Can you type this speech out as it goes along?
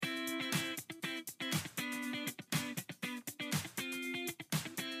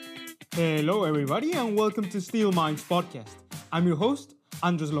Hello, everybody, and welcome to Steel Minds Podcast. I'm your host,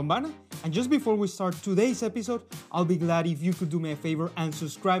 Andres Lombana, and just before we start today's episode, I'll be glad if you could do me a favor and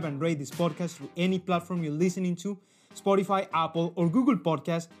subscribe and rate this podcast through any platform you're listening to, Spotify, Apple, or Google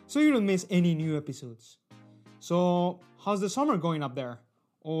Podcasts, so you don't miss any new episodes. So, how's the summer going up there?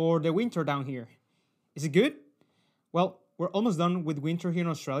 Or the winter down here? Is it good? Well, we're almost done with winter here in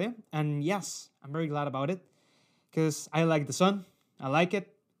Australia, and yes, I'm very glad about it, because I like the sun, I like it,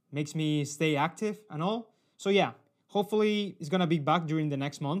 makes me stay active and all. So yeah, hopefully it's gonna be back during the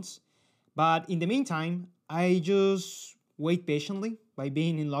next months. But in the meantime, I just wait patiently by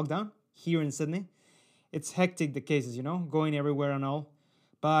being in lockdown here in Sydney. It's hectic, the cases, going everywhere and all.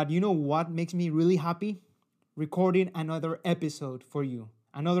 But you know what makes me really happy? Recording another episode for you,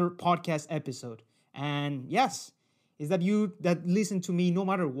 another podcast episode. And yes, is that you that listen to me no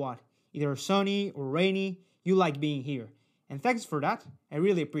matter what, either sunny or rainy, you like being here. And thanks for that. I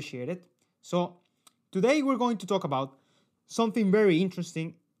really appreciate it. So, today we're going to talk about something very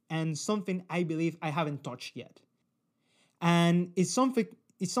interesting and something I believe I haven't touched yet. And it's something,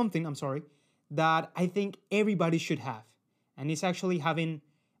 that I think everybody should have. And it's actually having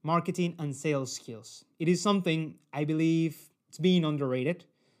marketing and sales skills. It is something I believe it's being underrated.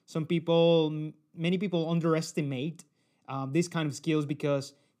 Many people underestimate these kind of skills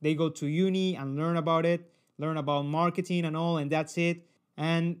because they go to uni and learn about it, learn about marketing and all, and that's it.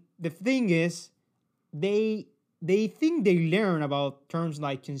 And the thing is, they think they learn about terms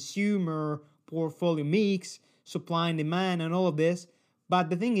like consumer, portfolio mix, supply and demand, and all of this. But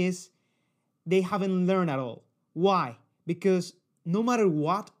the thing is, they haven't learned at all. Why? Because no matter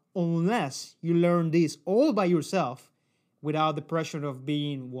what, unless you learn this all by yourself, without the pressure of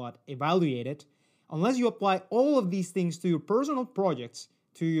being evaluated, unless you apply all of these things to your personal projects,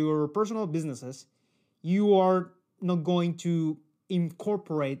 to your personal businesses, you are not going to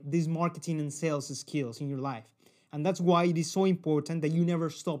incorporate these marketing and sales skills in your life. And that's why it is so important that you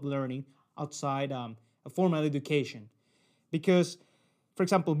never stop learning outside a formal education. Because, for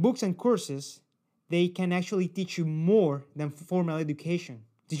example, books and courses, they can actually teach you more than formal education.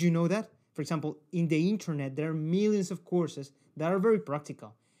 Did you know that? For example, in the internet, there are millions of courses that are very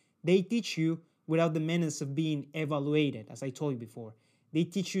practical. They teach you without the menace of being evaluated, as I told you before. They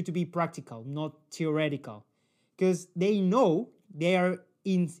teach you to be practical, not theoretical, because they know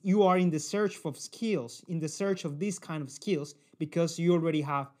you are in the search for skills, in the search of these kind of skills, because you already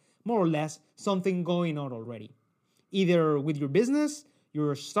have more or less something going on already, either with your business,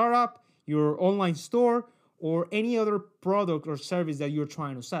 your startup, your online store, or any other product or service that you're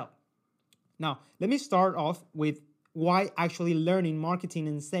trying to sell. Now, let me start off with why actually learning marketing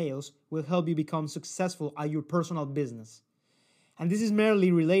and sales will help you become successful at your personal business. And this is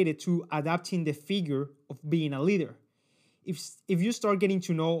merely related to adapting the figure of being a leader. If you start getting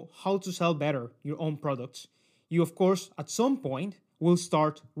to know how to sell better your own products, you of course at some point will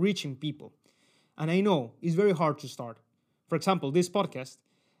start reaching people. And I know it's very hard to start. For example, this podcast,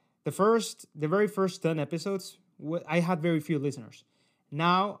 the very first 10 episodes, I had very few listeners.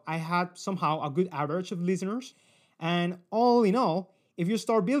 Now I had somehow a good average of listeners. And all in all, if you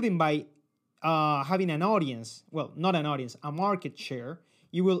start building by having an audience, well, not an audience, a market share,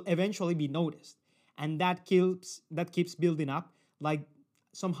 you will eventually be noticed. And that keeps building up like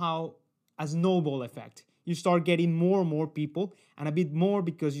somehow a snowball effect. You start getting more and more people, and a bit more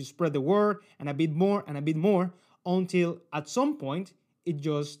because you spread the word, and a bit more, and a bit more, until at some point it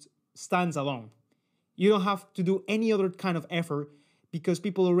just stands alone. You don't have to do any other kind of effort because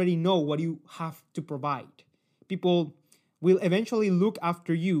people already know what you have to provide. People will eventually look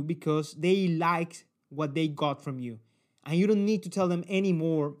after you because they liked what they got from you. And you don't need to tell them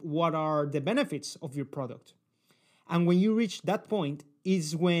anymore what are the benefits of your product. And when you reach that point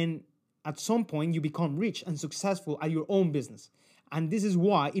is when at some point you become rich and successful at your own business. And this is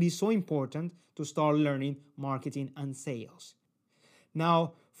why it is so important to start learning marketing and sales.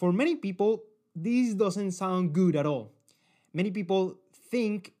 Now, for many people, this doesn't sound good at all. Many people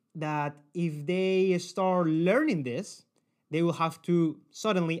think that if they start learning this, they will have to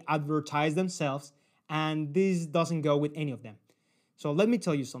suddenly advertise themselves, and this doesn't go with any of them. So let me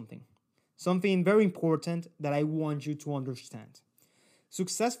tell you something very important that I want you to understand.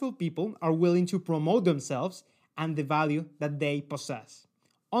 Successful people are willing to promote themselves and the value that they possess.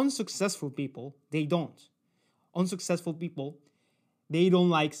 Unsuccessful people, they don't. Unsuccessful people, they don't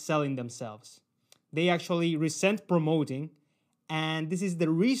like selling themselves. They actually resent promoting, and this is the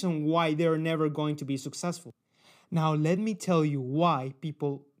reason why they're never going to be successful. Now, let me tell you why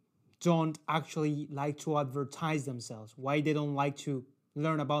people don't actually like to advertise themselves, why they don't like to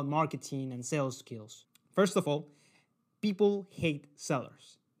learn about marketing and sales skills. First of all, people hate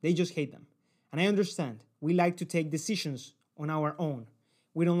sellers. They just hate them. And I understand. We like to take decisions on our own.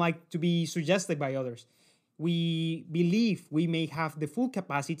 We don't like to be suggested by others. We believe we may have the full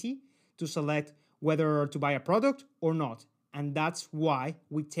capacity to select whether to buy a product or not. And that's why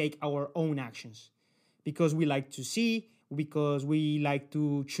we take our own actions. Because we like to see, because we like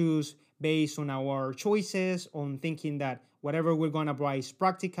to choose based on our choices, on thinking that whatever we're gonna buy is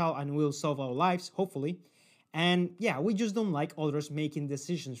practical and will solve our lives, hopefully. And yeah, we just don't like others making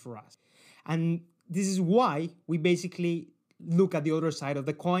decisions for us. And this is why we basically look at the other side of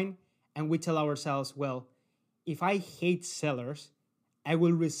the coin and we tell ourselves, well, if I hate sellers, I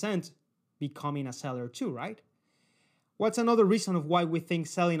will resent becoming a seller too, right? What's another reason of why we think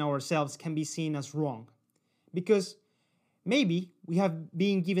selling ourselves can be seen as wrong? Because maybe we have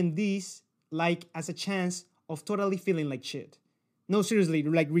been given this like as a chance of totally feeling like shit. No, seriously,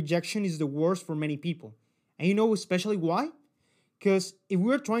 like rejection is the worst for many people. And you know especially why? Because if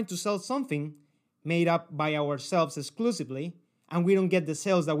we're trying to sell something made up by ourselves exclusively and we don't get the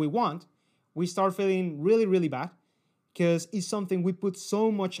sales that we want, we start feeling really, really bad because it's something we put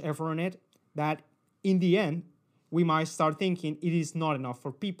so much effort on it that in the end, we might start thinking it is not enough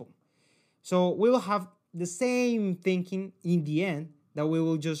for people. So we will have the same thinking in the end that we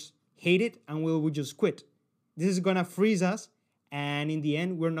will just hate it and we will just quit. This is gonna freeze us, and in the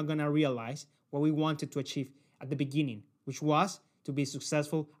end, we're not gonna realize what we wanted to achieve at the beginning, which was to be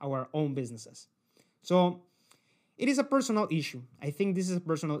successful at our own businesses. So it is a personal issue. I think this is a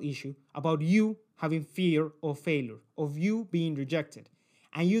personal issue about you having fear of failure, of you being rejected.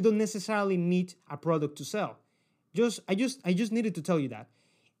 And you don't necessarily need a product to sell. I just needed to tell you that.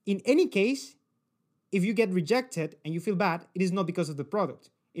 In any case, if you get rejected and you feel bad, it is not because of the product.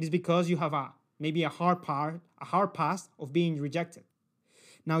 It is because you have maybe a hard past of being rejected.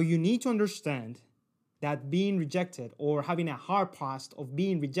 Now you need to understand that being rejected or having a hard past of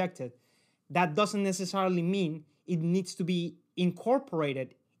being rejected, that doesn't necessarily mean it needs to be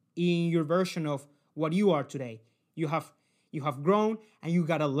incorporated in your version of what you are today. You have grown and you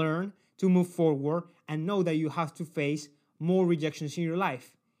gotta learn to move forward and know that you have to face more rejections in your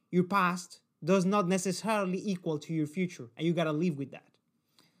life. Your past does not necessarily equal to your future, and you gotta live with that.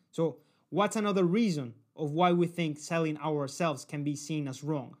 So what's another reason of why we think selling ourselves can be seen as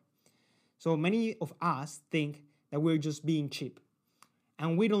wrong? So many of us think that we're just being cheap,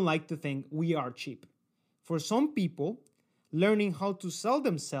 and we don't like to think we are cheap. For some people, learning how to sell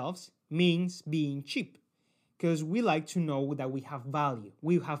themselves means being cheap, because we like to know that we have value.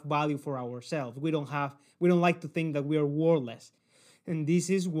 We have value for ourselves. We don't like to think that we are worthless. And this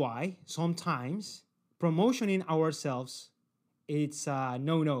is why sometimes promotioning ourselves, it's a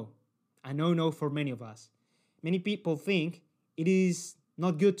no-no for many of us. Many people think it is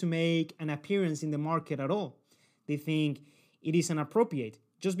not good to make an appearance in the market at all. They think it is inappropriate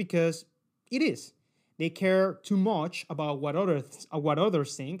just because it is. They care too much about what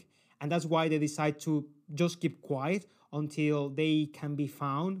others think, and that's why they decide to just keep quiet until they can be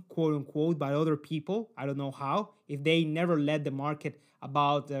found, quote unquote, by other people. I don't know how. If they never let the market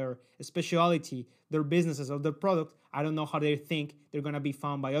about their specialty, their businesses, or their product, I don't know how they think they're gonna be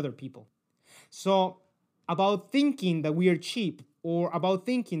found by other people. So about thinking that we are cheap, or about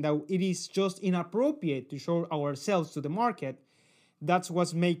thinking that it is just inappropriate to show ourselves to the market, that's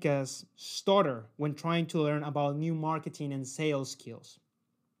what makes us stutter when trying to learn about new marketing and sales skills.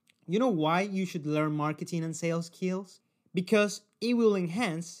 You know why you should learn marketing and sales skills? Because it will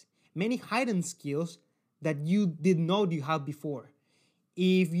enhance many hidden skills that you didn't know you had before.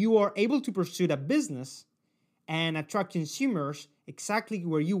 If you are able to pursue a business and attract consumers exactly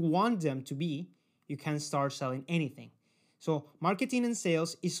where you want them to be, you can start selling anything. So marketing and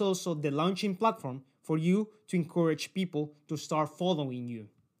sales is also the launching platform for you to encourage people to start following you.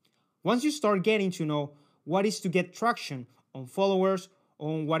 Once you start getting to know what is to get traction on followers,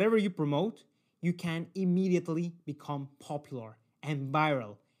 on whatever you promote, you can immediately become popular and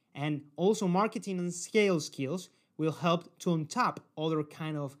viral. And also marketing and sales skills will help to untap other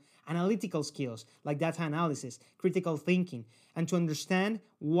kind of analytical skills like data analysis, critical thinking, and to understand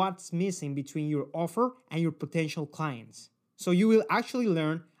what's missing between your offer and your potential clients. So you will actually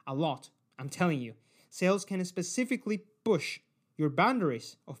learn a lot, I'm telling you. Sales can specifically push your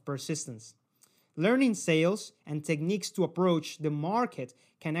boundaries of persistence. Learning sales and techniques to approach the market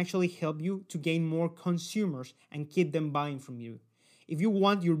can actually help you to gain more consumers and keep them buying from you. If you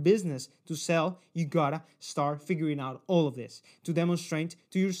want your business to sell, you gotta start figuring out all of this to demonstrate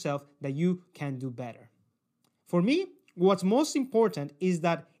to yourself that you can do better. For me, what's most important is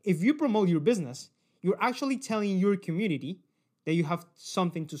that if you promote your business, you're actually telling your community that you have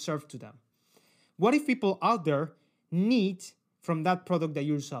something to serve to them. What if people out there need from that product that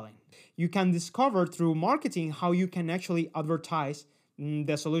you're selling. You can discover through marketing how you can actually advertise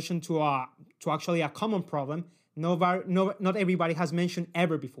the solution to actually a common problem not everybody has mentioned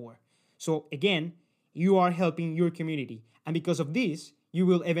ever before. So again, you are helping your community. And because of this, you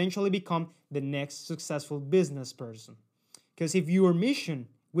will eventually become the next successful business person. Because if your mission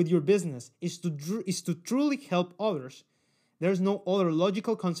with your business is to truly help others, there's no other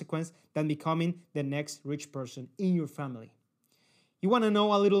logical consequence than becoming the next rich person in your family. You want to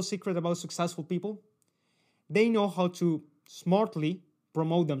know a little secret about successful people? They know how to smartly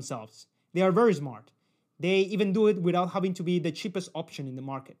promote themselves. They are very smart. They even do it without having to be the cheapest option in the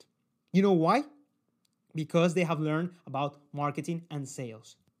market. You know why? Because they have learned about marketing and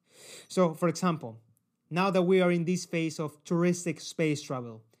sales. So, for example, now that we are in this phase of touristic space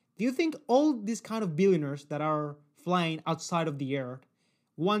travel, do you think all these kind of billionaires that are flying outside of the earth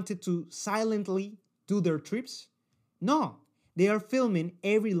wanted to silently do their trips? No, they are filming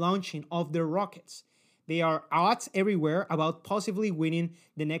every launching of their rockets. There are ads everywhere about possibly winning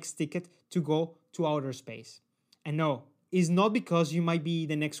the next ticket to go to outer space. And no, it's not because you might be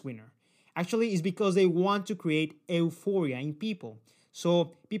the next winner. Actually, it's because they want to create euphoria in people.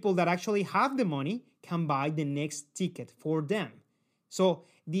 So people that actually have the money can buy the next ticket for them. So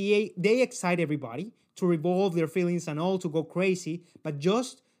they excite everybody to revolve their feelings and all to go crazy, but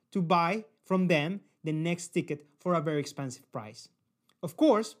just to buy from them the next ticket for a very expensive price. Of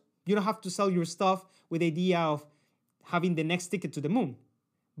course, you don't have to sell your stuff with the idea of having the next ticket to the moon,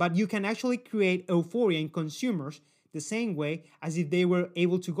 but you can actually create euphoria in consumers the same way as if they were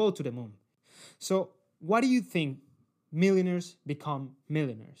able to go to the moon. So why do you think millionaires become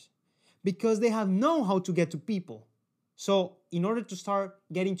millionaires? Because they have known how to get to people. So in order to start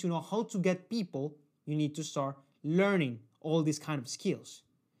getting to know how to get people, you need to start learning all these kind of skills.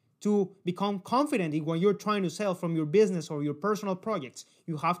 To become confident in what you're trying to sell from your business or your personal projects,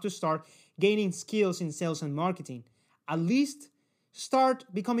 you have to start gaining skills in sales and marketing. At least start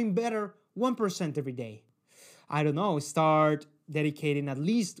becoming better 1% every day. I don't know, start dedicating at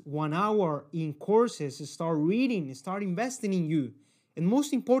least 1 hour in courses, start reading, start investing in you. And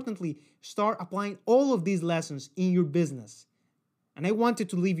most importantly, start applying all of these lessons in your business. And I wanted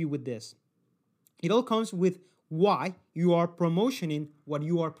to leave you with this. It all comes with why you are promotioning what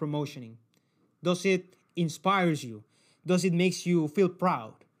you are promotioning. Does it inspires you? Does it makes you feel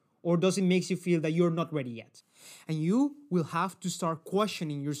proud? Or does it makes you feel that you're not ready yet? And you will have to start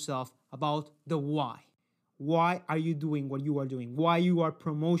questioning yourself about the why. Why are you doing what you are doing? Why you are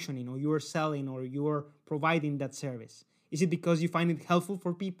promotioning or you are selling or you are providing that service? Is it because you find it helpful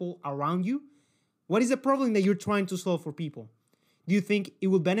for people around you? What is the problem that you're trying to solve for people? Do you think it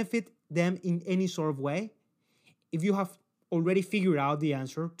will benefit them in any sort of way? If you have already figured out the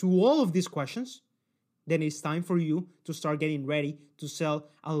answer to all of these questions, then it's time for you to start getting ready to sell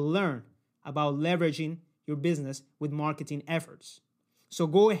and learn about leveraging your business with marketing efforts. So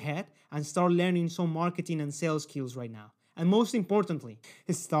go ahead and start learning some marketing and sales skills right now. And most importantly,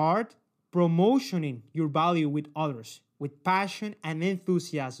 start promoting your value with others with passion and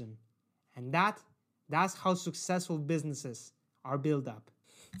enthusiasm. And that's how successful businesses are built up.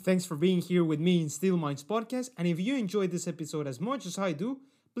 Thanks for being here with me in Steel Minds Podcast. And if you enjoyed this episode as much as I do,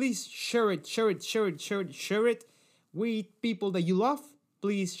 please share it with people that you love.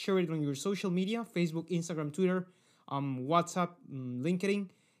 Please share it on your social media, Facebook, Instagram, Twitter, WhatsApp, LinkedIn.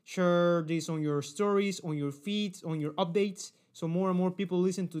 Share this on your stories, on your feeds, on your updates, so more and more people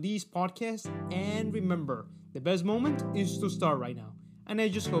listen to these podcasts. And remember, the best moment is to start right now. And I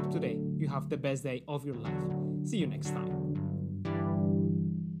just hope today you have the best day of your life. See you next time.